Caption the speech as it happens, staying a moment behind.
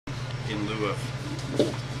in lieu of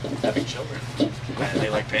having children. And they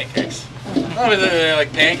like pancakes. Oh, they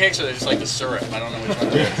like pancakes, or they just like the syrup. I don't know which one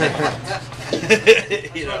it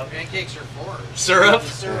is. You know, pancakes are for syrup.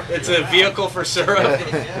 It's a vehicle for syrup.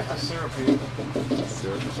 Yeah, Syrup vehicle.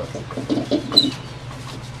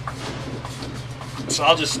 So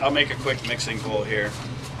I'll make a quick mixing bowl here.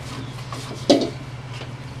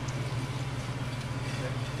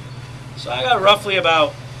 So I got roughly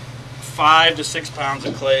about 5 to 6 pounds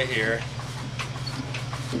of clay here.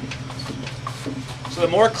 So the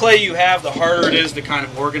more clay you have, the harder it is to kind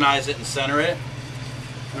of organize it and center it.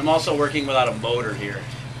 And I'm also working without a motor here,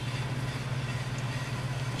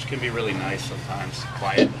 which can be really nice sometimes,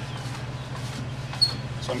 quiet.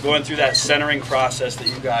 So I'm going through that centering process that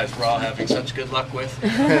you guys were all having such good luck with.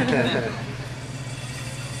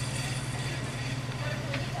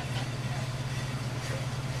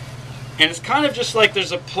 And it's kind of just like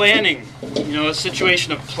there's a planning, you know, a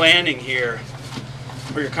situation of planning here,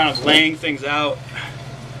 where you're kind of laying things out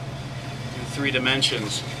in 3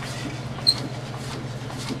 dimensions.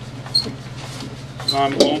 So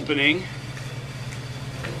I'm opening.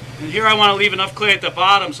 And here I want to leave enough clay at the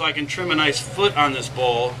bottom so I can trim a nice foot on this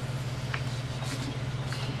bowl.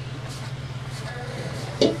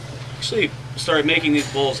 Actually started making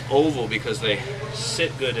these bowls oval because they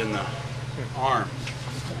sit good in the arm.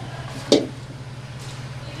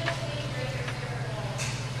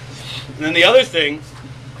 And then the other thing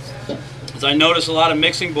is I notice a lot of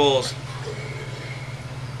mixing bowls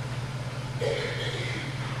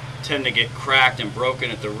tend to get cracked and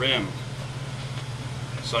broken at the rim.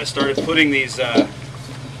 So I started putting these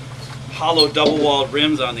hollow double-walled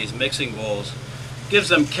rims on these mixing bowls. Gives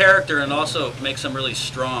them character and also makes them really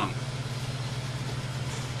strong.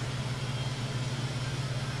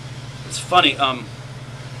 It's funny, a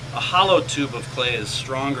hollow tube of clay is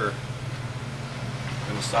stronger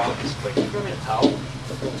than a solid piece of clay. Can you grab me a towel?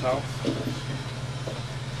 A little towel?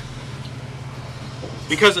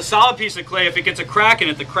 Because a solid piece of clay, if it gets a crack in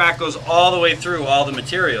it, the crack goes all the way through all the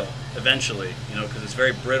material eventually, you know, because it's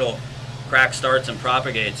very brittle. Crack starts and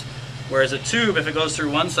propagates. Whereas a tube, if it goes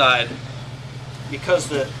through one side, because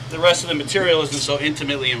the rest of the material isn't so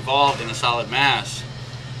intimately involved in a solid mass,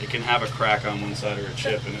 it can have a crack on one side or a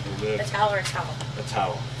chip and it will live. A towel or a towel? A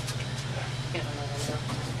towel.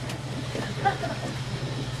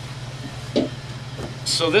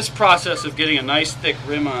 So this process of getting a nice thick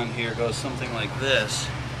rim on here goes something like this.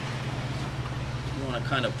 You want to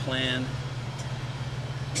kind of plan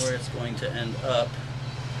where it's going to end up.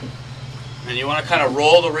 And you want to kind of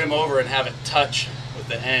roll the rim over and have it touch with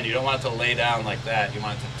the end. You don't want it to lay down like that. You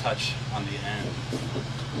want it to touch on the end.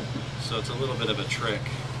 So it's a little bit of a trick.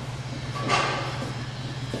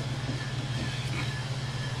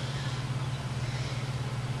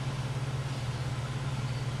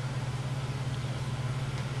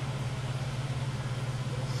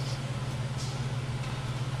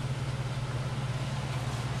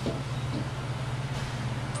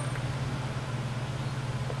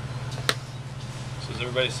 Does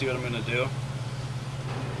everybody see what I'm going to do?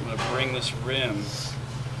 I'm going to bring this rim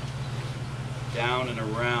down and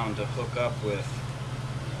around to hook up with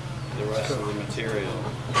the rest of the material.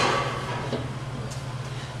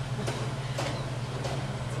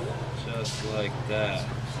 Just like that.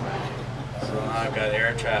 So now I've got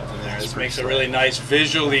air trapped in there. This makes a really nice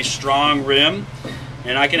visually strong rim,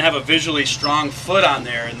 and I can have a visually strong foot on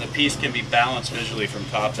there, and the piece can be balanced visually from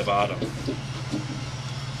top to bottom.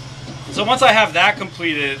 So once I have that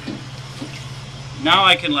completed, now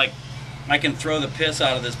I can throw the piss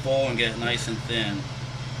out of this bowl and get it nice and thin.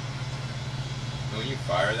 When you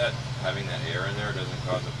fire that, having that air in there doesn't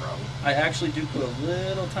cause a problem? I actually do put a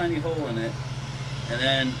little tiny hole in it, and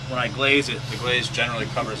then when I glaze it, the glaze generally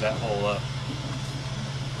covers that hole up.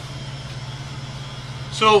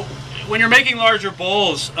 So when you're making larger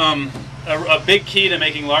bowls, a big key to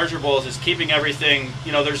making larger bowls is keeping everything,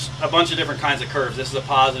 you know, there's a bunch of different kinds of curves. This is a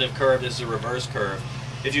positive curve, this is a reverse curve.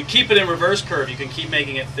 If you keep it in reverse curve, you can keep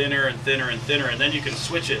making it thinner and thinner and thinner, and then you can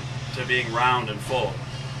switch it to being round and full.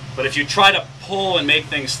 But if you try to pull and make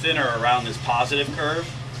things thinner around this positive curve,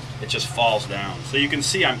 it just falls down. So you can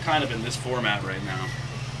see I'm kind of in this format right now.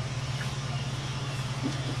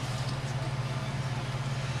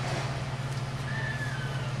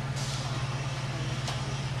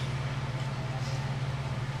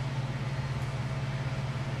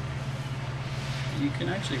 You can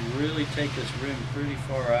actually really take this rim pretty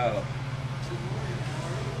far out.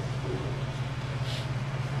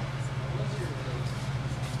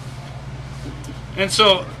 And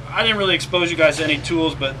so I didn't really expose you guys to any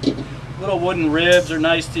tools, but Little wooden ribs are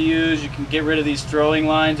nice to use. You can get rid of these throwing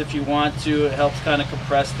lines if you want to. It helps kind of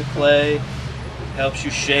compress the clay, helps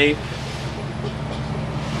you shape. So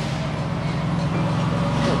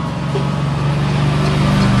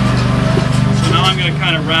now I'm going to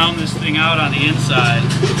kind of round this thing out on the inside.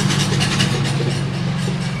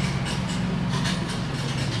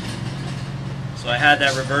 So I had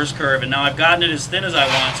that reverse curve, and now I've gotten it as thin as I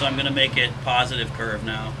want, so I'm going to make it positive curve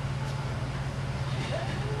now.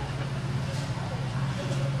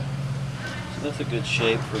 So that's a good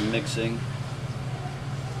shape for mixing.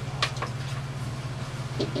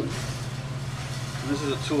 This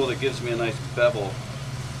is a tool that gives me a nice bevel,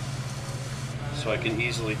 so I can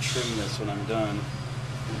easily trim this when I'm done.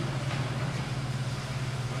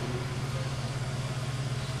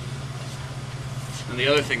 And the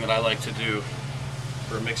other thing that I like to do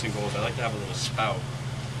for mixing bowls, I like to have a little spout.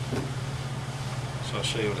 So I'll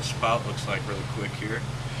show you what a spout looks like really quick here.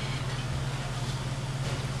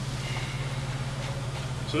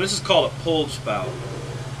 So this is called a pulled spout.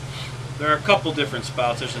 There are a couple different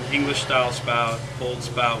spouts. There's an English style spout, pulled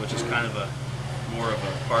spout, which is kind of more of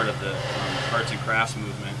a part of the arts and crafts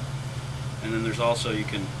movement. And then there's also, you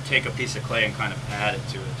can take a piece of clay and kind of add it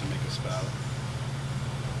to it to make a spout.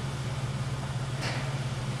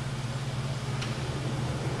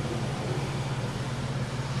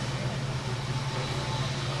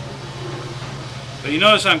 But you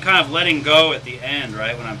notice I'm kind of letting go at the end,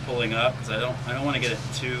 right, when I'm pulling up, because I don't want to get it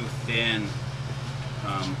too thin,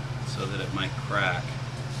 so that it might crack,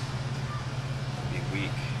 be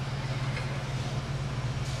weak.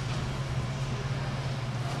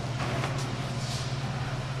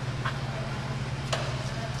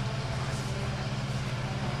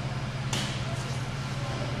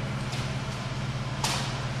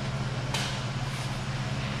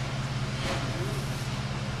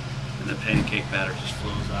 And the pancake batter just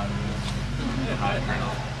flows out of it.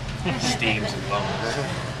 It steams and bubbles.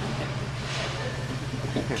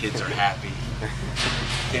 Kids are happy.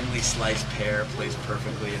 Thinly sliced pear plays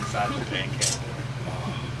perfectly inside of the pancake.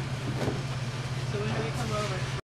 Oh.